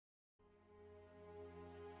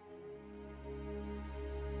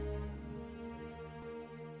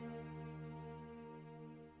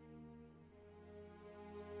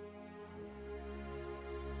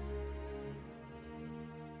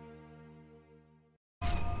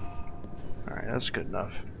Alright, that's good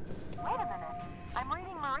enough. Wait a minute. I'm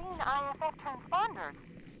reading marine IFF transponders.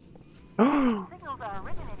 Signals are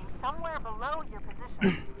originating somewhere below your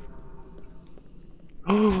position.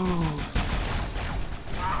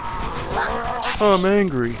 Oh, I'm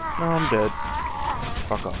angry. No, I'm dead.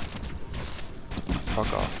 Fuck off.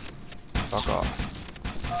 Fuck off. Fuck off.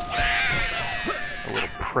 A little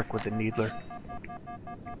prick with the needler.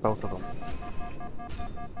 Both of them.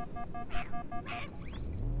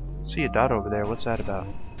 See a dot over there. What's that about?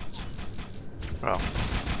 Oh,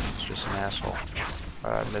 it's just an asshole.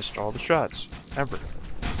 I missed all the shots. Ever.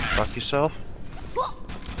 Fuck yourself.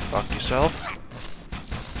 Fuck yourself.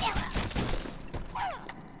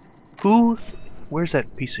 Who? Where's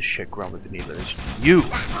that piece of shit growing with the needler? It's you!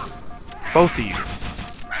 Both of you!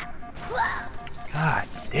 God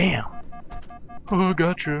damn! Oh,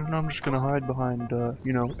 gotcha. Now I'm just gonna hide behind,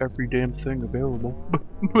 you know, every damn thing available.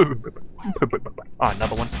 Ah,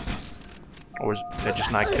 another one. Or did I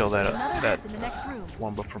just not kill that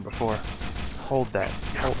one from before? Hold that.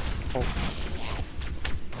 Hold.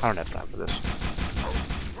 I don't have time for this.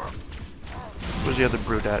 Where's the other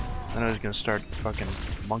brute at? I know he's gonna start fucking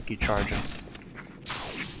monkey charging.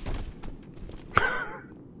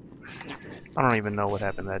 I don't even know what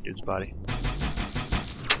happened to that dude's body.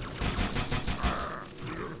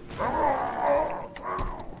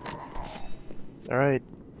 Alright,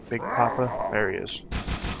 Big Papa, there he is.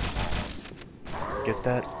 Get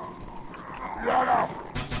that?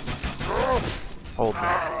 Hold me.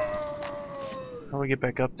 How do we get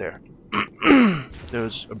back up there?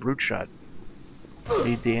 There's a brute shot.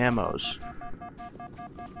 Need the ammos.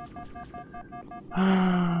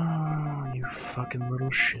 You fucking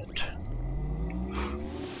little shit.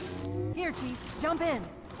 Here, Chief, jump in.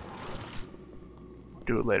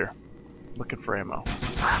 Do it later. Looking for ammo.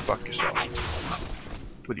 Fuck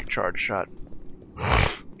yourself. With your charge shot.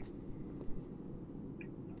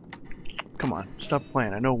 Come on, stop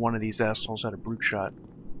playing. I know one of these assholes had a brute shot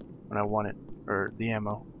when I won it. Or the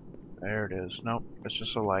ammo. There it is. Nope, it's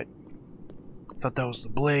just a light. Thought that was the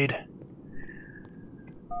blade.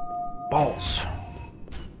 Balls.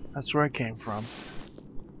 That's where I came from.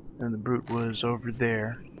 And the brute was over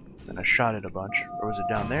there. Then I shot it a bunch. Or was it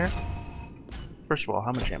down there? First of all,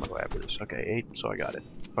 how much ammo do I have for this? Okay, 8, so I got it.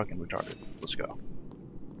 Fucking retarded. Let's go.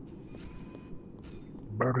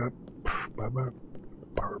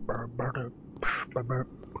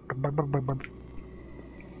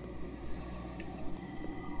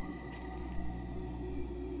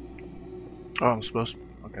 Oh, I'm supposed to...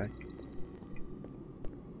 Okay.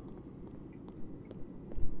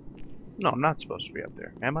 No, I'm not supposed to be up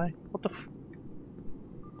there. Am I? What the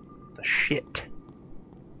the shit?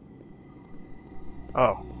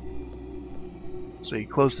 Oh. So you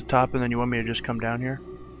close the top and then you want me to just come down here?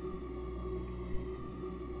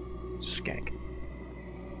 Skank.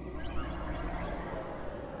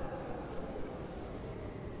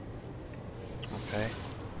 Okay.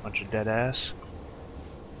 Bunch of dead ass.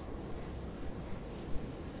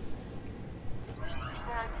 There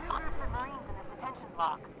are 2 groups of Marines in this detention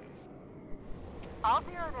block. I'll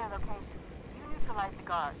zero their locations. You neutralize the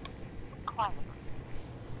guards. Quietly.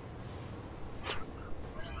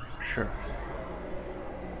 Sure.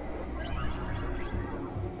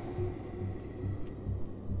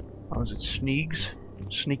 Oh, is it Sneaks?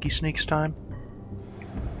 Sneaky Sneaks time?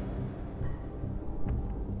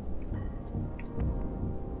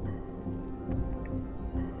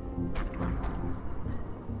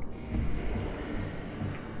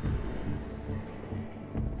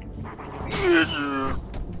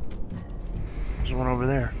 There's one over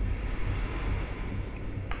there.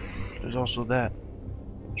 There's also that,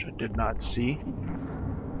 which I did not see.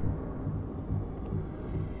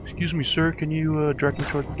 Excuse me, sir, can you direct me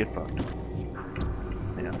toward... Get fucked.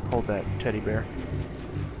 Yeah, hold that, teddy bear.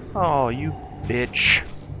 Oh, you bitch.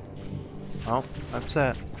 Oh, that's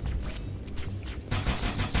that.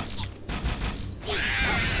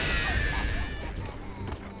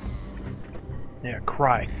 Yeah,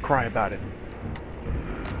 cry. Cry about it.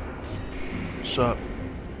 Sup?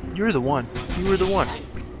 You're the one. You were the one.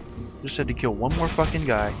 Just had to kill one more fucking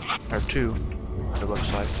guy. Or 2, it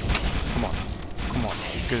looks like. Come on. Come on.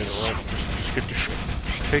 Just get it, alright? Just get the shit.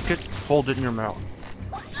 Just take it, hold it in your mouth.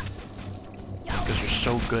 Because you're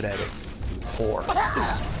so good at it. Whore.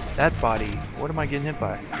 That body, what am I getting hit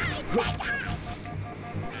by?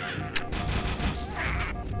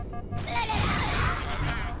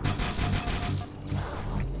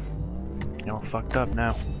 You know, fucked up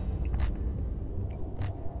now.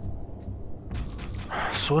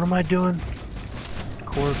 So what am I doing?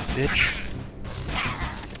 Core bitch.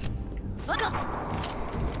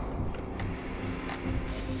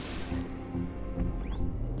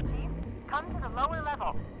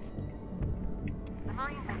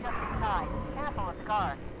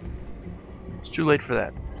 too late for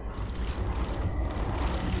that.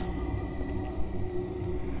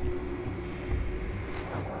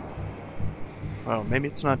 Oh, maybe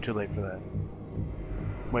it's not too late for that.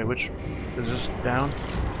 Wait, which... is this down?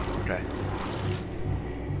 Okay.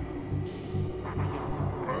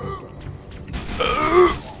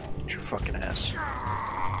 Get your fucking ass.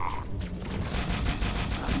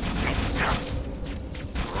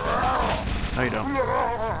 No, you don't.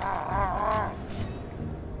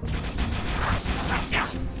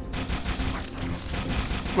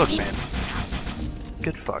 Look, man.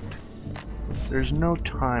 Get fucked. There's no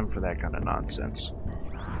time for that kind of nonsense.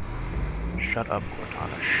 Shut up,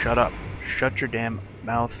 Cortana. Shut up. Shut your damn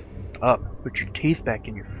mouth up. Put your teeth back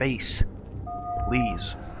in your face.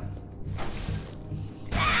 Please.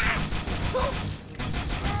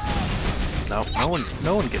 No,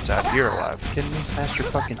 no one gets out here alive. You kidding me? Master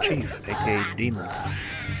fucking Chief, aka Demon.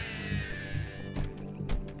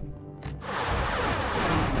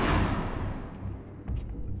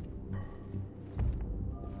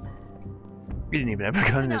 He didn't even have a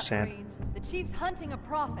gun in his hand. Marines. The Chief's hunting a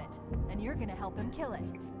prophet, and you're gonna help him kill it.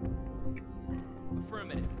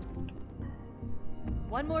 Affirmative.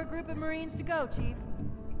 One more group of Marines to go, Chief.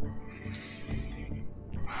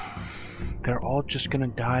 They're all just gonna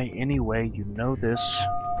die anyway, you know this,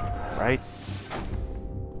 right?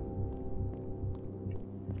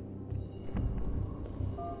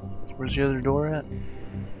 Where's the other door at?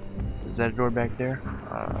 Is that a door back there?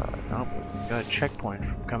 Nope, we got a checkpoint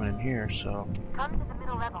from coming in here, so... Come to the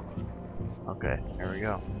middle level, Chief. Okay, there we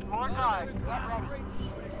go. More guards, get ready.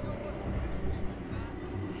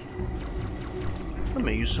 Let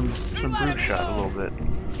me use some brute shot a little bit.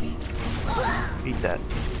 Beat that.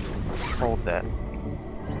 Hold that.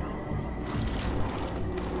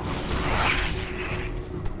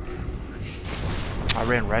 I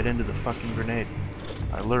ran right into the fucking grenade.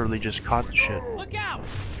 I literally just caught the shit. Look out!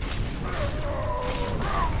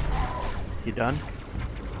 You done?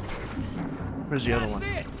 Where's the other one?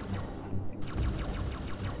 That's it.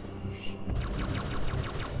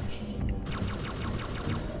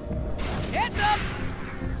 Heads up!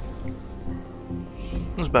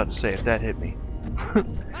 I was about to say, if that hit me,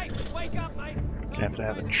 Hey, wake up, mate! we'd have to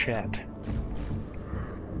have a chat.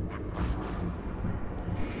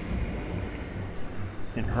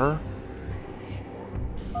 And her?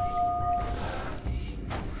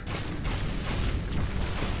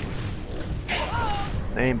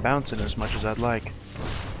 They ain't bouncing as much as I'd like.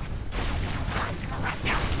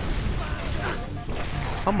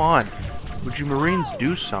 Come on. Would you Marines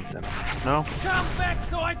do something? No? Come back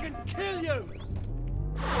so I can kill you!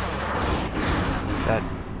 That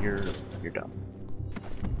you're done.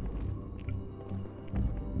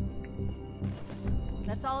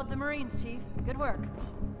 That's all of the Marines, Chief. Good work.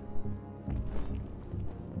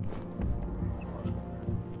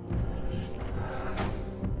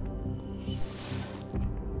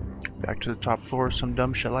 Back to the top floor, some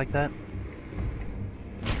dumb shit like that.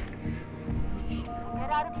 Get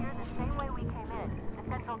out of here the same way we came in. The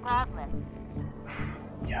central grav lift.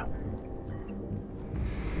 Yeah.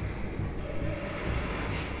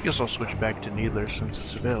 Guess I'll switch back to Needler since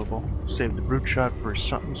it's available. Save the brute shot for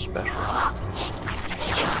something special.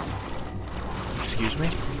 Excuse me?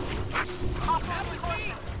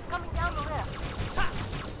 Coming down the lift.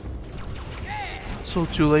 It's a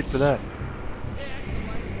little too late for that.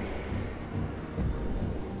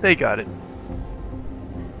 They got it.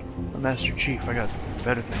 I'm Master Chief, I got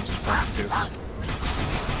better things to fucking do.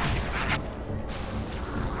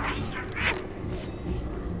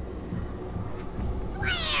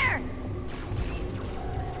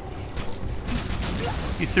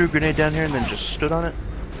 You threw a grenade down here and then just stood on it?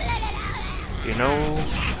 You know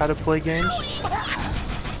how to play games?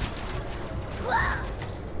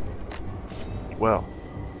 Well,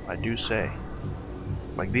 I do say.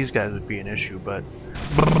 Like, these guys would be an issue, but...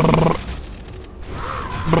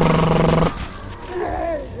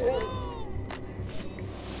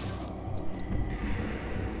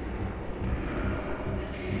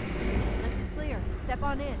 Lift is clear. Step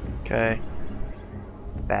on in. Okay.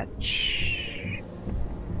 Batch.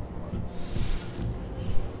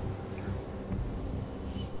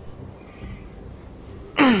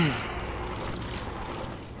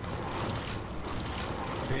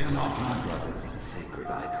 Fear not, my brothers, the sacred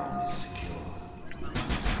icon is secure.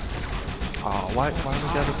 Oh, why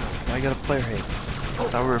we gotta player hate? I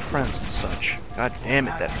thought we were friends and such. God damn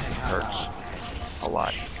it, that hurts. A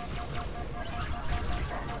lot.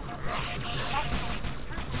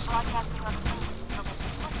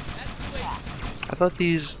 I thought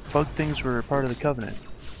these bug things were part of the Covenant.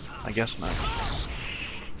 I guess not.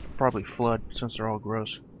 Probably Flood, since they're all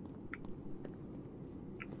gross.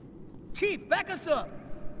 Chief, back us up!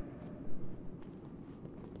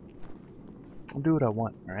 I'll do what I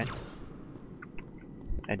want, alright?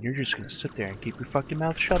 And you're just gonna sit there and keep your fucking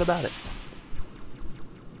mouth shut about it.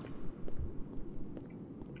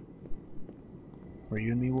 Or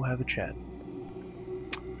you and me will have a chat.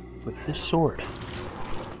 With this sword.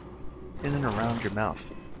 In and around your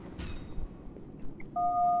mouth.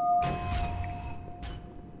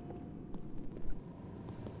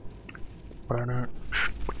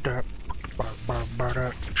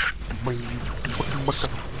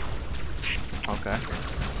 Okay.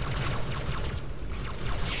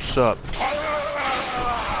 What's up?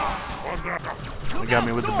 You got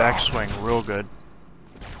me with the backswing real good.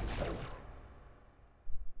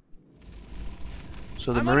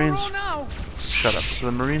 So the Marines... Shut up. So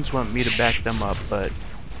the Marines want me to back them up, but...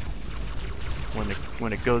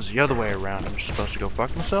 When it goes the other way around, I'm just supposed to go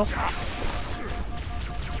fuck myself?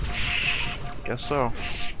 Guess so.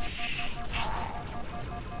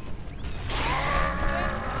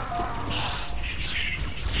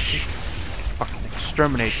 Fucking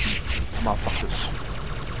exterminate you, motherfuckers.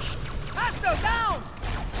 Hostile down!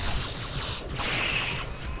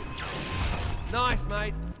 Nice,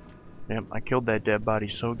 mate. Yep, I killed that dead body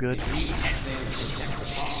so good.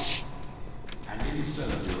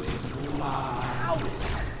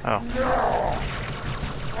 Oh.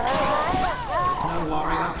 No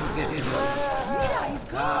warrior will get in.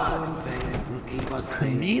 God will keep us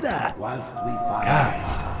safe Nita! whilst we fight.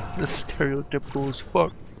 God, this is stereotypical as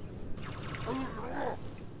fuck.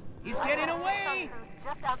 He's getting away!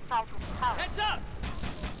 Just outside this house. Heads up!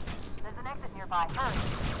 There's an exit nearby. Hurry.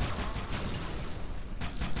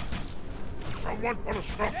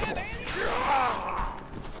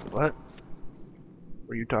 What?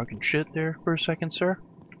 Were you talking shit there for a second, sir?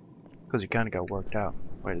 Because you kind of got worked out.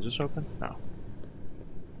 Wait, is this open? No.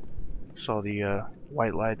 Saw the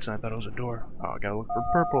white lights and I thought it was a door. Oh, I gotta look for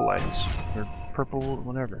purple lights. Or purple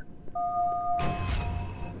whatever.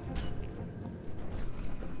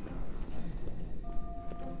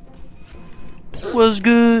 Was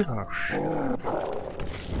good. Oh shit.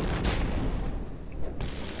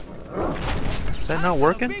 Is that not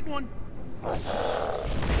working? Big one.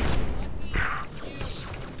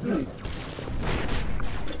 You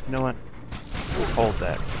know what? Hold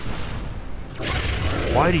that.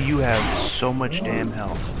 Why do you have so much damn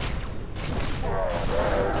health?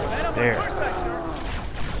 There.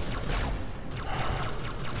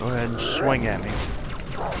 Go ahead and swing at me.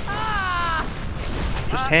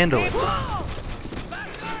 Just handle it.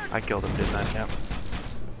 I killed him, didn't I? Yep.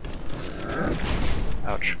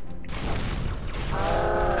 Ouch.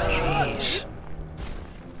 Jeez.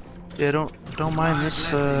 Yeah, don't mind this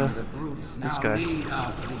this guy.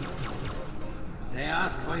 They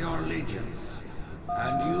ask for your allegiance,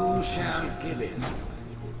 and you shall give it.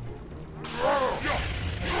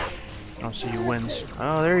 I'll see who wins.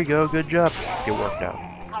 Oh, there you go. Good job. Get worked out.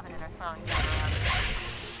 Covenant are throwing that around.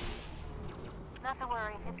 Not to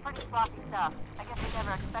worry, it's pretty sloppy stuff. I guess we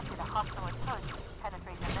never expected a hostile intelligence to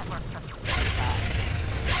penetrate the network from the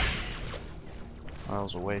side. Well, that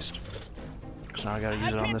was a waste. Cause now I gotta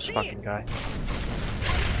use it on this fucking guy.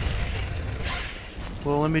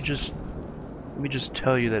 Well, let me just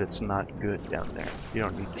tell you that it's not good down there. You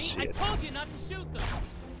don't need to see I it. told you not to shoot them.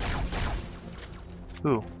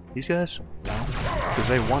 Who? These guys? No, because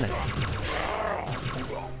they want it.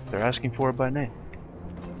 They're asking for it by name.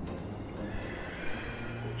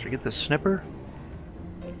 Should I get the snipper?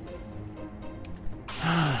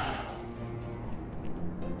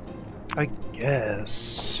 I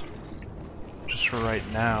guess. Just for right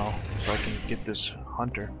now, so I can get this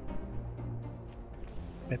hunter.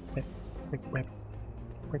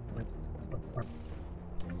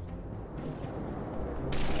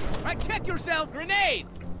 Right, check yourself! Grenade!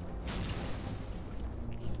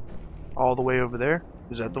 All the way over there?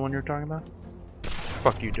 Is that the one you're talking about?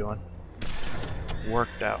 Fuck you doing?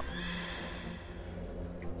 Worked out.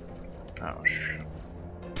 Oh sh.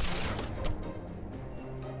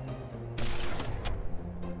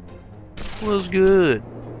 Was good.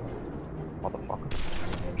 Motherfucker.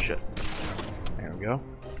 Shit. There we go.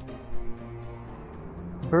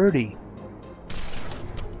 Birdie.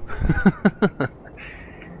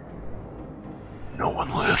 No one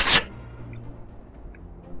lives.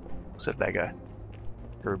 Except that guy.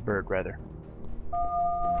 Or a bird, rather.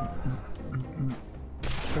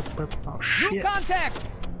 Oh New shit. contact!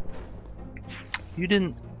 You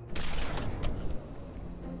didn't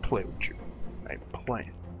play with you. I ain't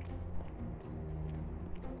playing.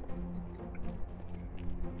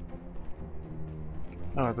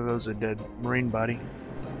 Oh, I thought that was a dead Marine body.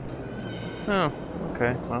 Oh,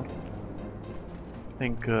 okay, well. I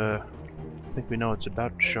think I think we know it's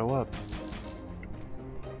about to show up.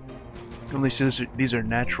 At least these are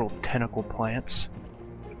natural tentacle plants.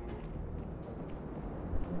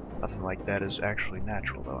 Nothing like that is actually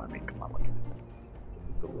natural, though. I mean, come on, look at it.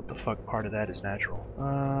 What the fuck part of that is natural?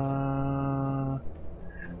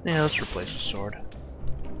 Yeah, let's replace the sword.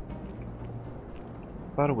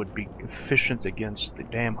 Thought it would be efficient against the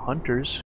damn hunters.